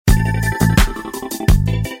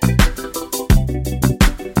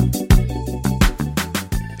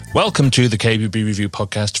Welcome to the KBB Review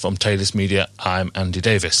podcast from Taylor's Media. I'm Andy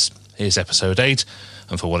Davis. Here's episode 8,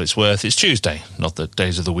 and for what it's worth, it's Tuesday. Not that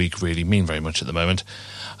days of the week really mean very much at the moment.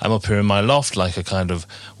 I'm up here in my loft like a kind of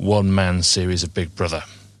one-man series of Big Brother.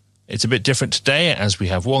 It's a bit different today as we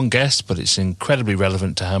have one guest, but it's incredibly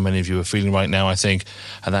relevant to how many of you are feeling right now, I think,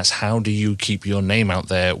 and that's how do you keep your name out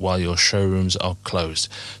there while your showrooms are closed.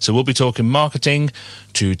 So we'll be talking marketing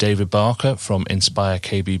to David Barker from Inspire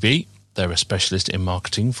KBB. They're a specialist in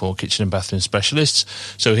marketing for kitchen and bathroom specialists,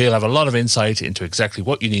 so he'll have a lot of insight into exactly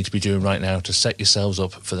what you need to be doing right now to set yourselves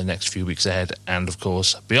up for the next few weeks ahead and, of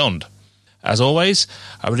course, beyond. As always,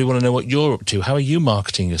 I really want to know what you're up to. How are you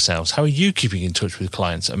marketing yourselves? How are you keeping in touch with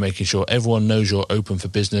clients and making sure everyone knows you're open for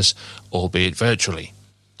business, albeit virtually?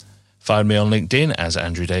 Find me on LinkedIn as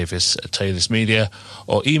Andrew Davis at Taylor's Media,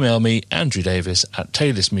 or email me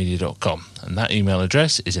andrewdavis@taylorsmedia.com, and that email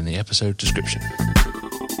address is in the episode description.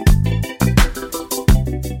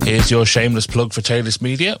 Here's your shameless plug for Taylor's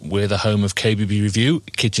Media. We're the home of KBB Review,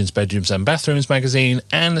 Kitchens, Bedrooms and Bathrooms magazine,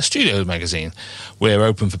 and the Studio magazine. We're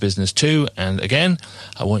open for business too, and again,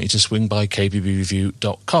 I want you to swing by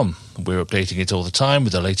kbbreview.com. We're updating it all the time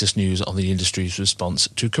with the latest news on the industry's response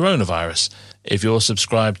to coronavirus. If you're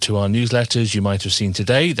subscribed to our newsletters, you might have seen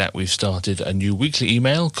today that we've started a new weekly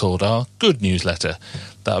email called our Good Newsletter.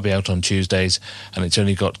 That'll be out on Tuesdays, and it's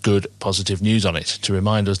only got good, positive news on it to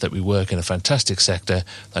remind us that we work in a fantastic sector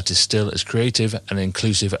that is still as creative and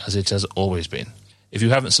inclusive as it has always been. If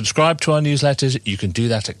you haven't subscribed to our newsletters, you can do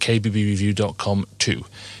that at kbbreview.com too.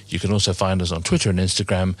 You can also find us on Twitter and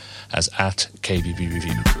Instagram as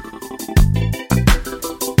 @KBBReview.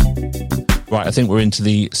 Right, I think we're into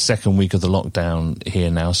the second week of the lockdown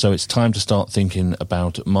here now, so it's time to start thinking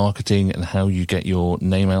about marketing and how you get your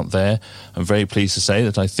name out there. I'm very pleased to say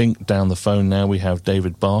that I think down the phone now we have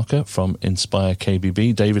David Barker from Inspire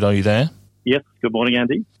KBB. David, are you there? Yes, good morning,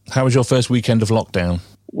 Andy. How was your first weekend of lockdown?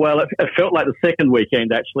 Well, it felt like the second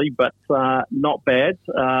weekend, actually, but not bad.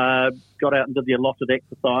 Got out and did the allotted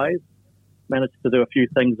exercise, managed to do a few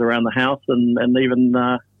things around the house and even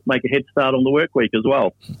make a head start on the work week as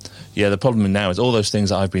well. Yeah, the problem now is all those things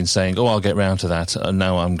that I've been saying, I'll get round to that, and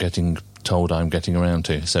now I'm getting told I'm getting around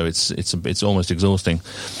to. So it's almost exhausting.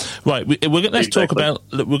 Right, we're going to talk about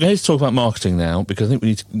marketing now, because I think we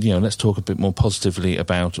need to, let's talk a bit more positively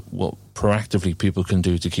about what proactively people can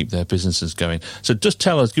do to keep their businesses going. So just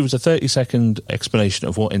give us a 30-second explanation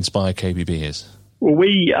of what Inspire KBB is. Well,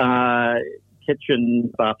 we are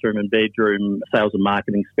kitchen, bathroom and bedroom sales and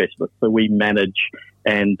marketing specialists. So we manage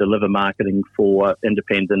and deliver marketing for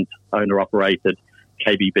independent, owner-operated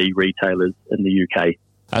KBB retailers in the UK.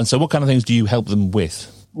 And so what kind of things do you help them with?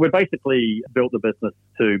 We've basically built the business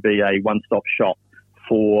to be a one-stop shop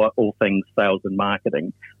for all things sales and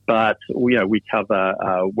marketing. But, we cover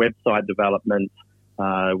website development,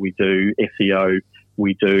 we do SEO,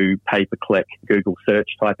 we do pay-per-click, Google search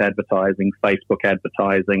type advertising, Facebook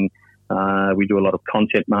advertising. We do a lot of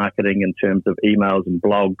content marketing in terms of emails and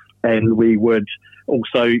blogs, and we would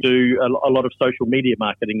also do a lot of social media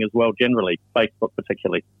marketing as well, generally, Facebook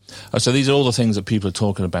particularly. So these are all the things that people are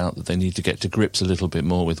talking about that they need to get to grips a little bit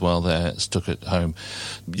more with while they're stuck at home.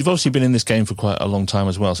 You've obviously been in this game for quite a long time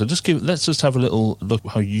as well, so let's just have a little look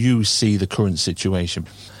at how you see the current situation.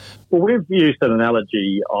 Well, we've used an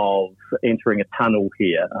analogy of entering a tunnel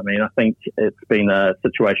here. I mean, I think it's been a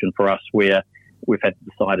situation for us where we've had to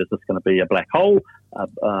decide, is this going to be a black hole, a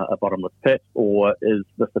bottomless pit, or is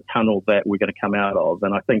this a tunnel that we're going to come out of?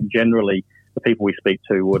 And I think generally the people we speak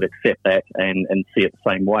to would accept that and see it the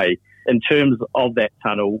same way. In terms of that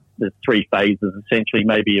tunnel, there's 3 phases, essentially,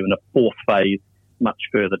 maybe even a 4th phase much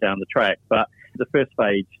further down the track. But the first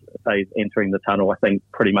phase entering the tunnel, I think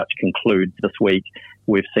pretty much concludes this week.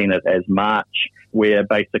 We've seen it as March, where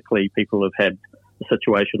basically people have had the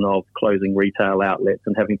situation of closing retail outlets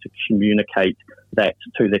and having to communicate that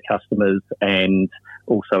to their customers and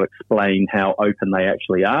also explain how open they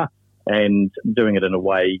actually are, and doing it in a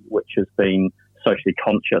way which has been socially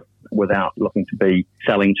conscious without looking to be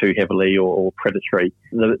selling too heavily or predatory.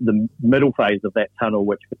 The middle phase of that tunnel,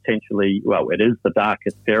 which potentially, it is the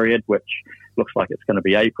darkest period, which looks like it's going to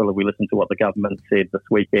be April. If we listen to what the government said this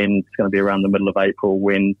weekend, it's going to be around the middle of April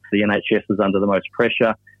when the NHS is under the most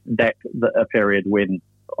pressure. That's a period when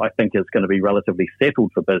I think is going to be relatively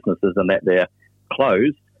settled for businesses and that they're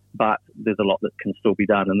closed, but there's a lot that can still be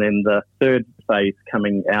done. And then the third phase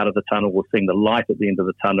coming out of the tunnel, we're seeing the light at the end of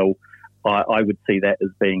the tunnel. I would see that as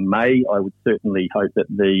being May. I would certainly hope that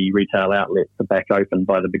the retail outlets are back open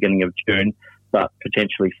by the beginning of June, but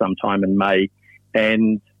potentially sometime in May.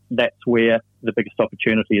 And that's where the biggest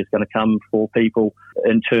opportunity is going to come for people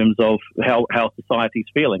in terms of how society's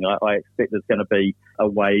feeling. I expect there's going to be a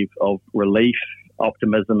wave of relief,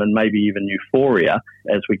 optimism, and maybe even euphoria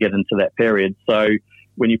as we get into that period. So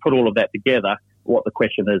when you put all of that together, what the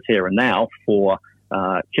question is here and now for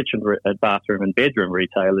kitchen, bathroom and bedroom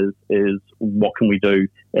retail is what can we do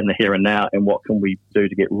in the here and now, and what can we do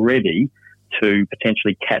to get ready to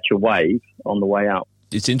potentially catch a wave on the way out.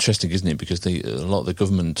 It's interesting, isn't it? Because a lot of the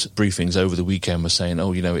government briefings over the weekend were saying,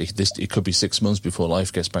 it could be 6 months before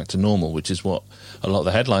life gets back to normal, which is what a lot of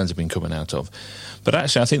the headlines have been coming out of. But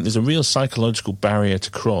actually, I think there's a real psychological barrier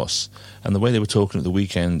to cross. And the way they were talking at the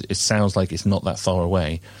weekend, it sounds like it's not that far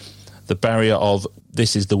away. The barrier of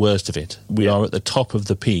this is the worst of it. We are at the top of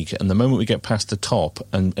the peak, and the moment we get past the top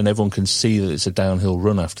and everyone can see that it's a downhill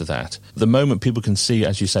run after that, the moment people can see,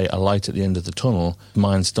 as you say, a light at the end of the tunnel,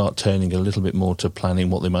 minds start turning a little bit more to planning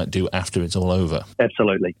what they might do after it's all over.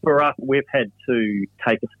 Absolutely. For us, we've had to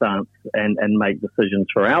take a stance and make decisions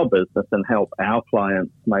for our business and help our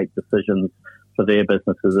clients make decisions for their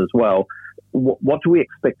businesses as well. What do we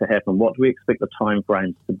expect to happen? What do we expect the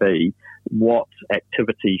timeframes to be? What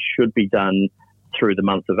activities should be done through the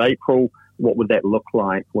month of April? What would that look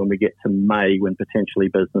like when we get to May, when potentially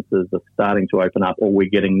businesses are starting to open up, or we're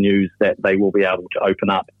getting news that they will be able to open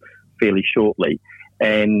up fairly shortly?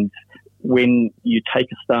 And when you take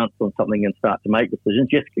a stance on something and start to make decisions,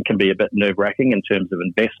 yes, it can be a bit nerve-wracking in terms of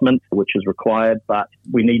investment, which is required, but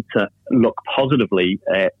we need to look positively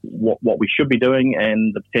at what we should be doing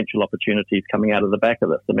and the potential opportunities coming out of the back of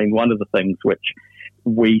this. I mean, one of the things which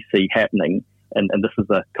we see happening, and this is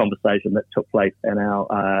a conversation that took place in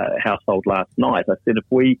our household last night, I said, if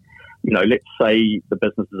we, let's say the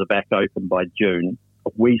businesses are back open by June,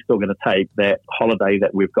 are we still going to take that holiday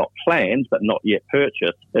that we've got planned but not yet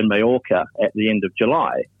purchased in Mallorca at the end of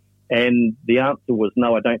July? And the answer was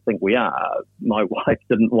no, I don't think we are. My wife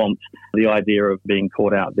didn't want the idea of being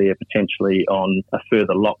caught out there potentially on a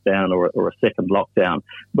further lockdown or a second lockdown.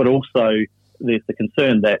 But also there's the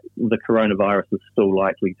concern that the coronavirus is still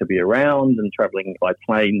likely to be around, and travelling by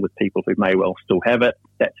plane with people who may well still have it,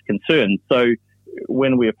 that's a concern. So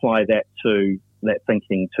when we apply that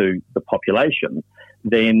thinking to the population,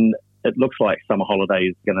 then it looks like summer holiday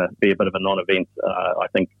is going to be a bit of a non-event, I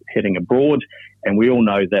think, heading abroad. And we all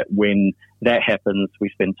know that when that happens, we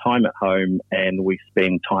spend time at home and we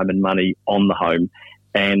spend time and money on the home.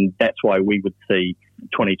 And that's why we would see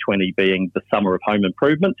 2020 being the summer of home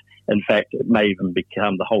improvement. In fact, it may even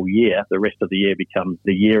become the whole year. The rest of the year becomes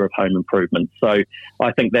the year of home improvement. So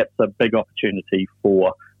I think that's a big opportunity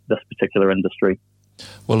for this particular industry.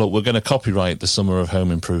 Well, look, we're going to copyright the Summer of Home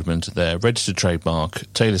Improvement there. Registered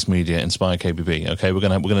trademark, Taylist Media, Inspire KBB. Okay, we're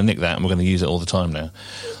going to nick that and we're going to use it all the time now.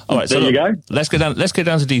 All right, there you go. Let's get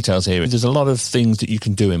down to details here. There's a lot of things that you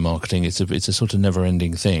can do in marketing. It's a sort of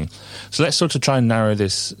never-ending thing. So let's sort of try and narrow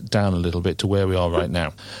this down a little bit to where we are right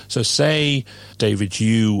now. So say, David,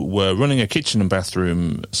 you were running a kitchen and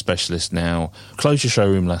bathroom specialist now, closed your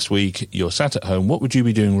showroom last week, you're sat at home. What would you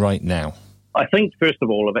be doing right now? I think, first of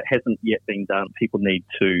all, if it hasn't yet been done, people need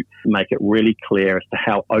to make it really clear as to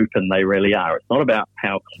how open they really are. It's not about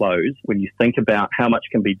how closed. When you think about how much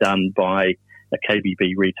can be done by a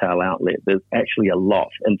KBB retail outlet, there's actually a lot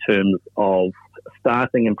in terms of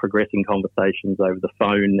starting and progressing conversations over the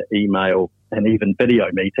phone, email, and even video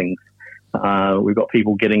meetings. We've got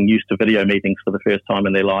people getting used to video meetings for the first time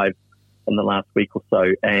in their lives in the last week or so,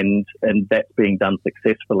 and that's being done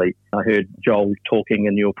successfully. I heard Joel talking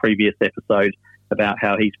in your previous episode about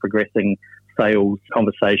how he's progressing sales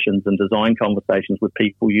conversations and design conversations with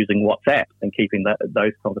people using WhatsApp and keeping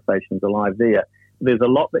those conversations alive there. There's a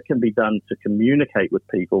lot that can be done to communicate with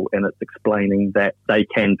people, and it's explaining that they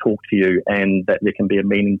can talk to you and that there can be a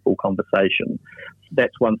meaningful conversation.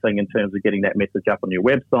 That's one thing in terms of getting that message up on your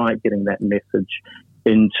website, getting that message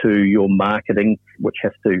into your marketing, which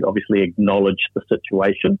has to obviously acknowledge the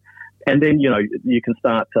situation. And then, you can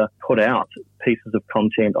start to put out pieces of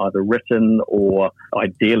content, either written or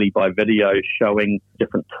ideally by video, showing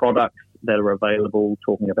different products that are available,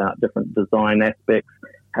 talking about different design aspects,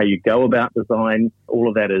 how you go about design. All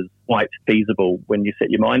of that is quite feasible when you set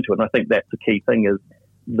your mind to it. And I think that's the key thing, is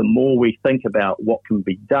the more we think about what can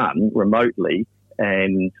be done remotely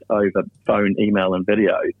and over phone, email and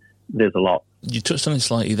video, there's a lot. You touched on it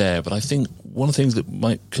slightly there, but I think one of the things that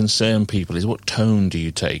might concern people is what tone do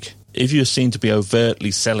you take? If you're seen to be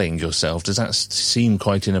overtly selling yourself, does that seem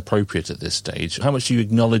quite inappropriate at this stage? How much are you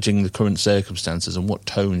acknowledging the current circumstances, and what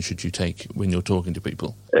tone should you take when you're talking to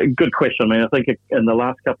people? Good question. I mean, I think in the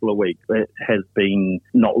last couple of weeks, it has been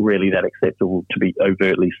not really that acceptable to be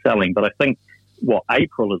overtly selling. But I think what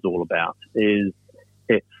April is all about is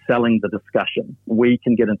it's selling the discussion. We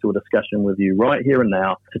can get into a discussion with you right here and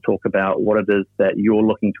now to talk about what it is that you're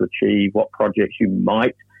looking to achieve, what projects you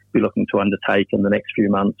might be looking to undertake in the next few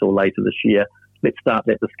months or later this year. Let's start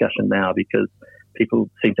that discussion now, because people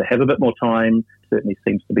seem to have a bit more time, certainly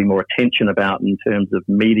seems to be more attention about in terms of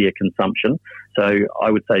media consumption. So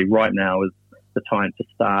I would say right now is the time to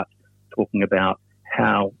start talking about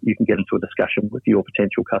how you can get into a discussion with your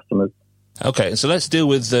potential customers. Okay, so let's deal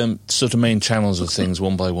with sort of main channels of things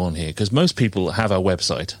one by one here, because most people have our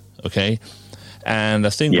website, okay? And I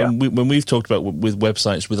think when we've talked about with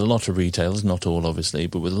websites with a lot of retailers, not all obviously,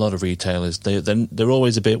 but with a lot of retailers, they're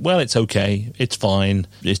always a bit, well, it's okay, it's fine,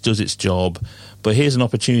 it does its job. But here's an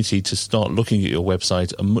opportunity to start looking at your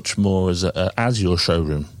website much more as your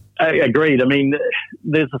showroom. Agreed. I mean,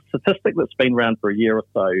 there's a statistic that's been around for a year or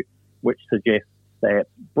so, which suggests that,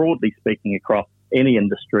 broadly speaking, across any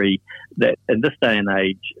industry, that in this day and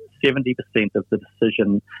age, 70% of the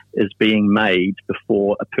decision is being made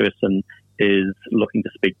before a person is looking to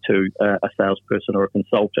speak to a salesperson or a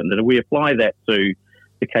consultant. And if we apply that to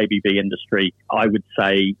the KBB industry, I would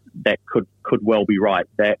say that could well be right,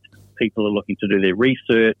 that people are looking to do their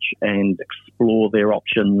research and explore their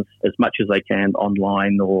options as much as they can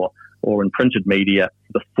online or in printed media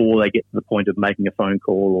before they get to the point of making a phone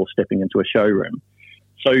call or stepping into a showroom.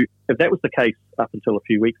 So if that was the case up until a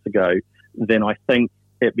few weeks ago, then I think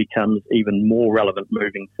it becomes even more relevant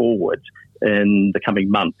moving forward in the coming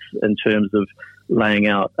months in terms of laying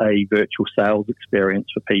out a virtual sales experience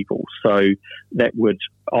for people. So that would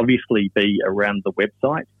obviously be around the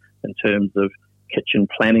website in terms of kitchen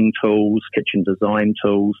planning tools, kitchen design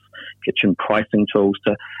tools, kitchen pricing tools,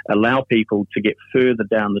 to allow people to get further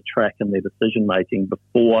down the track in their decision making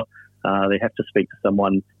before they have to speak to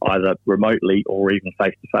someone either remotely or even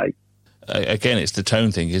face to face. Again, it's the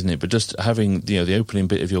tone thing, isn't it? But just having the opening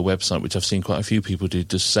bit of your website, which I've seen quite a few people do,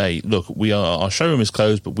 just say, look, our showroom is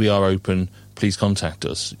closed, but we are open. Please contact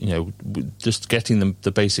us. Just getting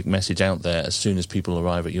the basic message out there as soon as people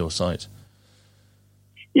arrive at your site.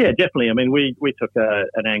 Yeah, definitely. I mean, we took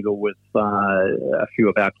an angle with a few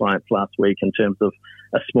of our clients last week in terms of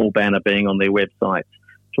a small banner being on their website,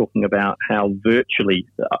 talking about how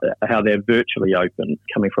they're virtually open,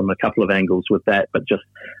 coming from a couple of angles with that, but just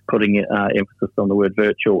putting emphasis on the word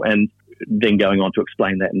virtual, and then going on to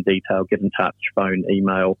explain that in detail, get in touch, phone,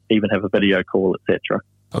 email, even have a video call, etc.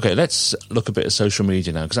 Okay, let's look a bit at social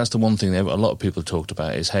media now, because that's the one thing that a lot of people talked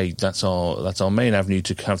about is, hey, that's our main avenue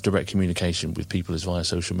to have direct communication with people is via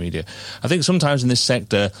social media. I think sometimes in this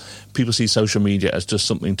sector, people see social media as just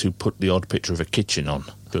something to put the odd picture of a kitchen on.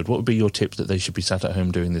 Good. What would be your tips that they should be sat at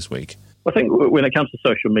home doing this week? I think when it comes to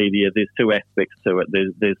social media, there's two aspects to it.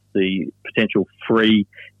 There's the potential free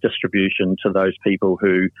distribution to those people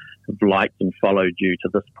who have liked and followed you to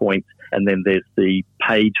this point, and then there's the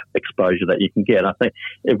paid exposure that you can get. I think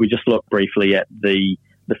if we just look briefly at the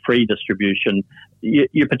free distribution,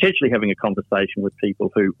 you're potentially having a conversation with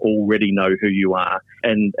people who already know who you are,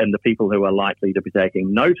 and the people who are likely to be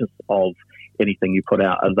taking notice of anything you put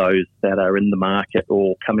out are those that are in the market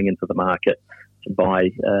or coming into the market to buy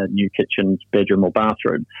a new kitchen, bedroom or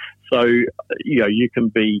bathroom. So, you can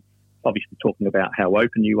be obviously talking about how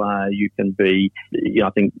open you are. You can be, I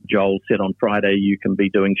think Joel said on Friday, you can be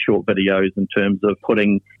doing short videos in terms of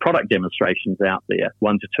putting product demonstrations out there.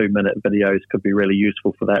 1 to 2 minute videos could be really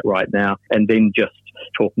useful for that right now. And then just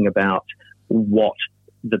talking about what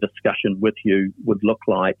the discussion with you would look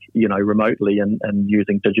like, remotely and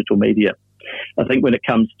using digital media. I think when it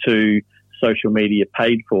comes to social media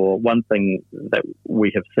paid for, one thing that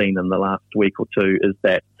we have seen in the last week or two is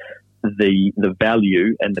that the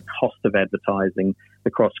value and the cost of advertising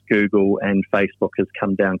across Google and Facebook has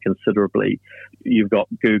come down considerably. You've got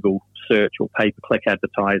Google search or pay-per-click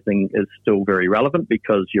advertising is still very relevant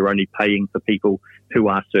because you're only paying for people who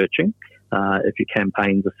are searching. If your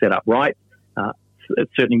campaigns are set up right,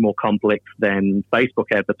 it's certainly more complex than Facebook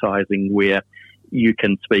advertising, where you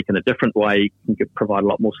can speak in a different way, you can provide a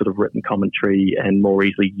lot more sort of written commentary and more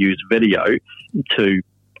easily use video to,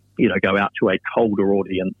 go out to a colder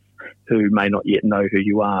audience who may not yet know who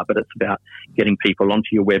you are. But it's about getting people onto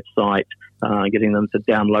your website, getting them to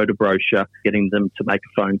download a brochure, getting them to make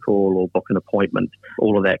a phone call or book an appointment.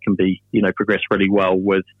 All of that can be, progressed really well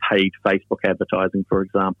with paid Facebook advertising, for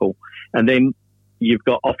example. And then you've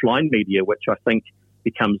got offline media, which I think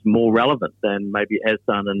becomes more relevant than maybe it has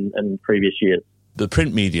done in previous years. The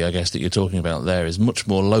print media, I guess, that you're talking about there is much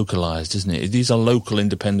more localised, isn't it? These are local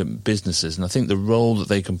independent businesses, and I think the role that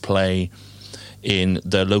they can play in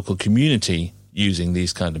their local community using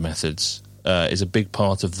these kind of methods is a big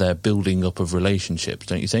part of their building up of relationships,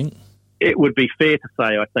 don't you think? It would be fair to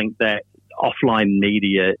say, I think, that offline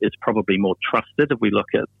media is probably more trusted if we look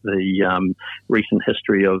at the recent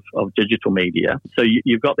history of digital media. So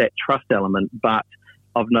you've got that trust element, but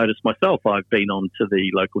I've noticed myself, I've been onto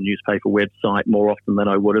the local newspaper website more often than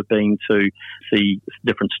I would have been to see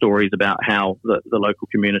different stories about how the local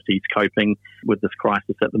community is coping with this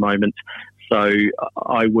crisis at the moment. So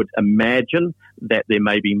I would imagine that there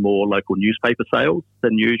may be more local newspaper sales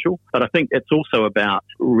than usual. But I think it's also about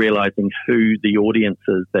realising who the audience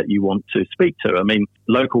is that you want to speak to. I mean,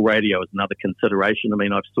 local radio is another consideration. I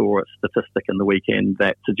mean, I saw a statistic in the weekend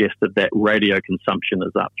that suggested that radio consumption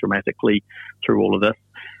is up dramatically through all of this.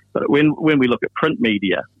 But when we look at print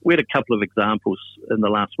media, we had a couple of examples in the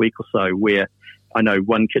last week or so where I know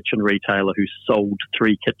one kitchen retailer who sold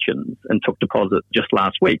 3 kitchens and took deposit just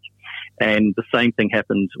last week. And the same thing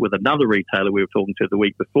happened with another retailer we were talking to the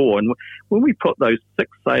week before. And when we put those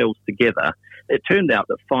 6 sales together, it turned out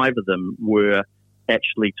that 5 of them were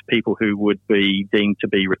actually to people who would be deemed to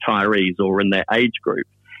be retirees or in that age group.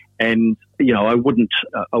 And, you know, I wouldn't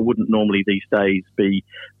normally these days be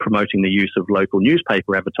promoting the use of local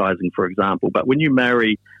newspaper advertising, for example. But when you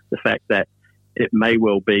marry the fact that it may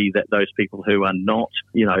well be that those people who are not,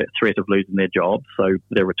 you know, at threat of losing their jobs, so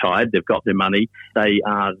they're retired, they've got their money, they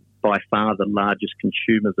are by far the largest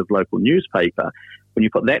consumers of local newspaper. When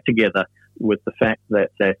you put that together with the fact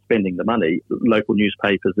that they're spending the money, local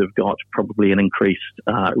newspapers have got probably an increased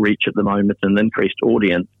reach at the moment, an increased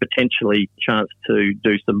audience, potentially chance to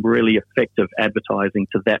do some really effective advertising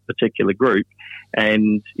to that particular group.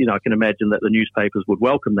 And, you know, I can imagine that the newspapers would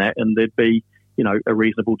welcome that and there'd be, you know, a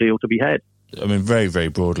reasonable deal to be had. I mean, very, very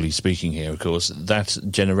broadly speaking here, of course, that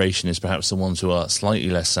generation is perhaps the ones who are slightly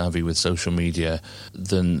less savvy with social media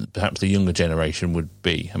than perhaps the younger generation would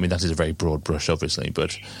be. I mean, that is a very broad brush, obviously,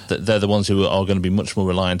 but they're the ones who are going to be much more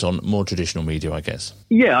reliant on more traditional media, I guess.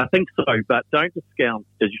 Yeah, I think so, but don't discount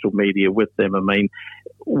digital media with them. I mean,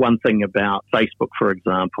 one thing about Facebook, for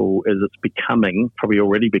example, is it's probably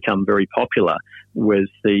already become very popular with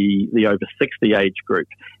the over 60 age group.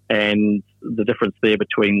 And the difference there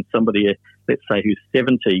between somebody, let's say, who's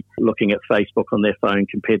 70 looking at Facebook on their phone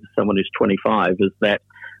compared to someone who's 25 is that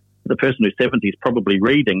the person who's 70 is probably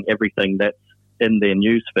reading everything that's in their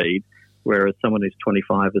news feed, whereas someone who's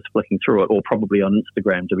 25 is flicking through it, or probably on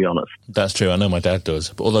Instagram, to be honest. That's true. I know my dad does,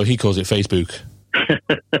 but although he calls it Facebook.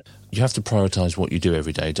 You have to prioritise what you do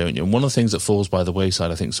every day, don't you? And one of the things that falls by the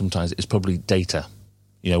wayside, I think, sometimes is probably data.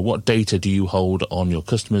 You know, what data do you hold on your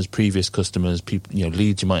customers, previous customers, people, you know,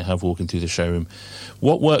 leads you might have walking through the showroom?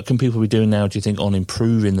 What work can people be doing now, do you think, on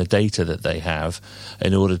improving the data that they have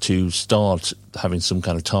in order to start having some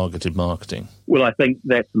kind of targeted marketing? Well, I think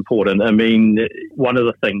that's important. I mean, one of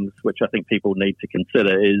the things which I think people need to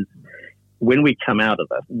consider is when we come out of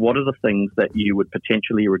this, what are the things that you would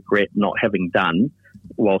potentially regret not having done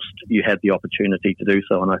whilst you had the opportunity to do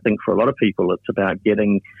so? And I think for a lot of people, it's about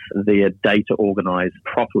getting their data organised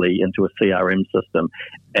properly into a CRM system.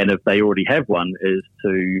 And if they already have one, is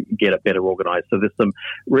to get it better organised. So there's some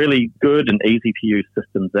really good and easy to use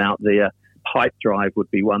systems out there. Pipedrive would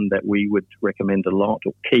be one that we would recommend a lot,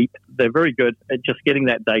 or Keep. They're very good at just getting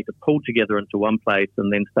that data pulled together into one place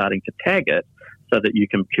and then starting to tag it so that you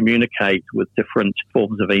can communicate with different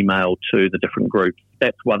forms of email to the different groups.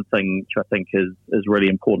 That's one thing which I think is really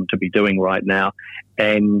important to be doing right now.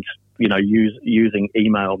 And, you know, using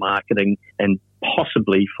email marketing and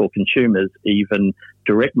possibly for consumers, even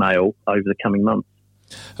direct mail over the coming months.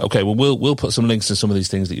 Okay, well, we'll put some links to some of these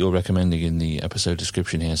things that you're recommending in the episode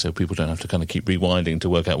description here so people don't have to kind of keep rewinding to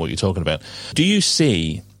work out what you're talking about. Do you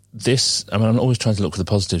see this, I mean, I'm always trying to look for the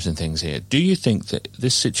positives in things here. Do you think that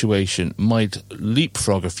this situation might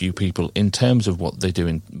leapfrog a few people in terms of what they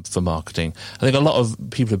do for marketing? I think a lot of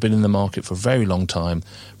people have been in the market for a very long time,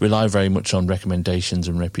 rely very much on recommendations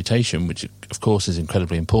and reputation, which of course is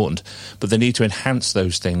incredibly important, but they need to enhance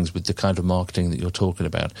those things with the kind of marketing that you're talking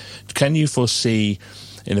about. Can you foresee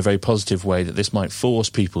in a very positive way that this might force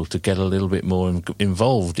people to get a little bit more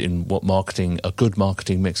involved in what a good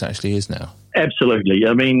marketing mix actually is now? Absolutely.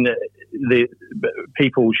 I mean,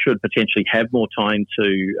 people should potentially have more time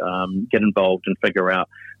to get involved and figure out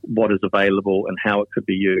what is available and how it could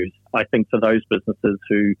be used. I think for those businesses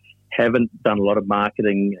who haven't done a lot of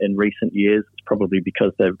marketing in recent years, it's probably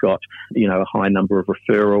because they've got, you know, a high number of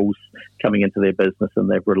referrals coming into their business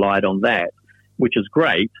and they've relied on that, which is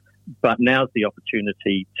great. But now's the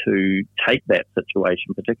opportunity to take that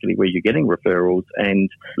situation, particularly where you're getting referrals, and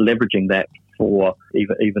leveraging that for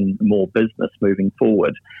even more business moving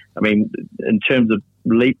forward. I mean, in terms of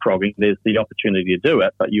leapfrogging, there's the opportunity to do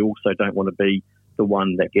it, but you also don't want to be the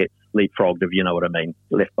one that gets leapfrogged, if you know what I mean,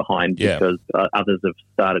 left behind, because others have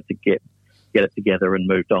started to get get it together and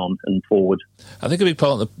moved on and forward. I think a big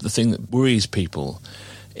part of the thing that worries people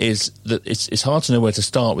is that it's hard to know where to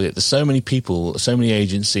start with it. There's so many people, so many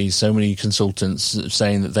agencies, so many consultants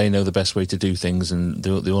saying that they know the best way to do things, and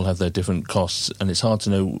they all have their different costs, and it's hard to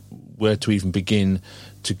know where to even begin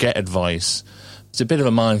to get advice. It's a bit of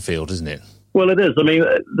a minefield, isn't it? Well, it is. I mean,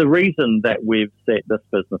 the reason that we've set this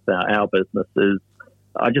business out, our business, is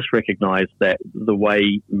I just recognised that the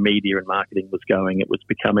way media and marketing was going, it was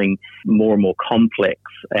becoming more and more complex,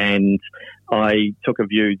 and I took a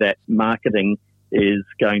view that marketing is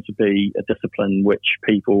going to be a discipline which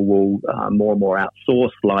people will more and more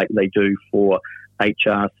outsource, like they do for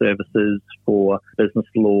HR services, for business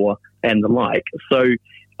law and the like. So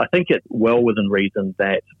I think it's well within reason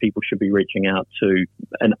that people should be reaching out to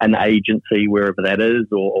an agency, wherever that is,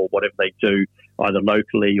 or whatever they do, either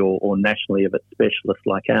locally or nationally if it's specialists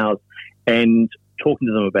like ours, and talking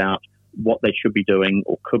to them about what they should be doing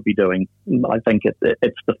or could be doing. I think it's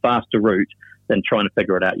the faster route than trying to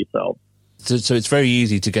figure it out yourself. So it's very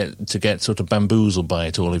easy to get sort of bamboozled by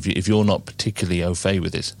it all if you're not particularly au fait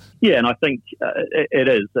with it. Yeah, and I think it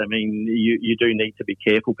is. I mean, you do need to be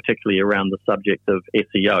careful, particularly around the subject of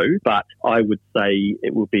SEO, but I would say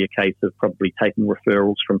it would be a case of probably taking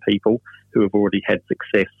referrals from people who have already had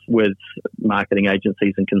success with marketing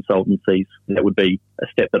agencies and consultancies. That would be a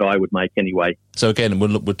step that I would make anyway. So again,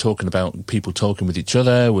 we're talking about people talking with each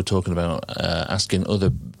other. We're talking about asking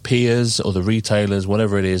other peers, other retailers,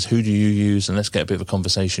 whatever it is, who do you use? And let's get a bit of a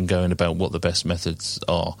conversation going about what the best methods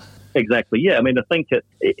are. Exactly, yeah. I mean, I think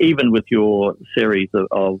even with your series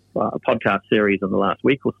of podcast series in the last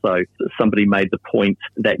week or so, somebody made the point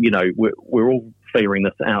that, you know, we're all figuring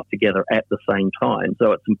this out together at the same time.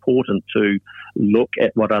 So it's important to look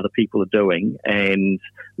at what other people are doing and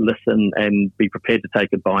listen and be prepared to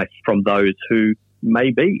take advice from those who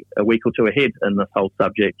may be a week or two ahead in this whole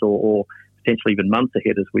subject, or potentially even months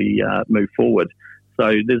ahead as we move forward.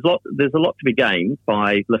 So there's a lot to be gained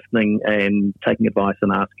by listening and taking advice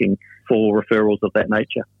and asking for referrals of that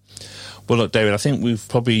nature. Well, look, David, I think we've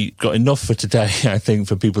probably got enough for today, I think,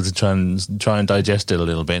 for people to try and digest it a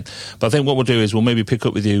little bit. But I think what we'll do is we'll maybe pick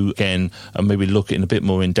up with you again and maybe look in a bit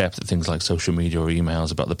more in depth at things like social media or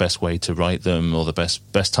emails, about the best way to write them or the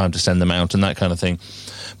best time to send them out and that kind of thing.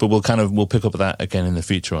 But we'll pick up that again in the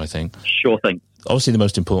future, I think. Sure thing. Obviously, the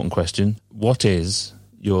most important question, what is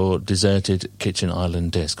your deserted kitchen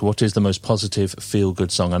island disc? What is the most positive,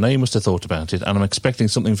 feel-good song? I know you must have thought about it, and I'm expecting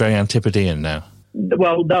something very Antipodean now.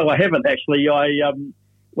 Well, no, I haven't actually.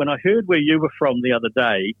 When I heard where you were from the other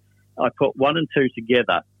day, I put 1 and 2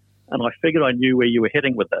 together, and I figured I knew where you were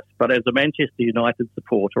heading with this. But as a Manchester United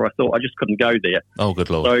supporter, I thought I just couldn't go there. Oh, good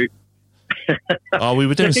Lord. So, we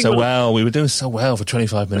were doing so well. We were doing so well for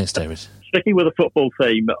 25 minutes, David. Sticking with the football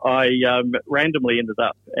theme, I randomly ended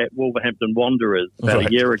up at Wolverhampton Wanderers about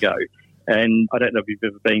a year ago. And I don't know if you've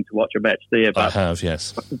ever been to watch a match there. But I have,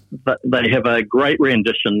 yes. But they have a great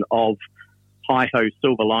rendition of Hi-Ho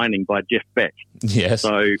Silver Lining by Jeff Beck. Yes.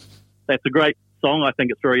 So that's a great song. I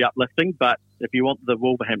think it's very uplifting. But if you want the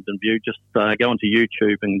Wolverhampton view, just go onto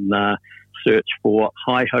YouTube and search for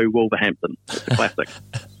Hi-Ho Wolverhampton. It's a classic.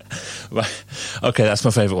 Right. Okay, that's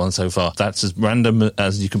my favourite one so far. That's as random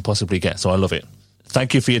as you can possibly get, so I love it.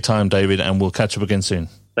 Thank you for your time, David, and we'll catch up again soon.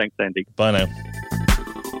 Thanks, Andy. Bye now.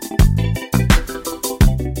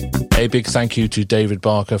 A big thank you to David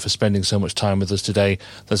Barker for spending so much time with us today.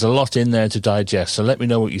 There's a lot in there to digest, so let me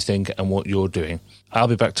know what you think and what you're doing. I'll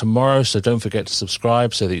be back tomorrow, so don't forget to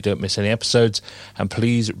subscribe so that you don't miss any episodes, and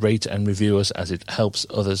please rate and review us as it helps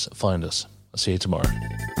others find us. I'll see you tomorrow.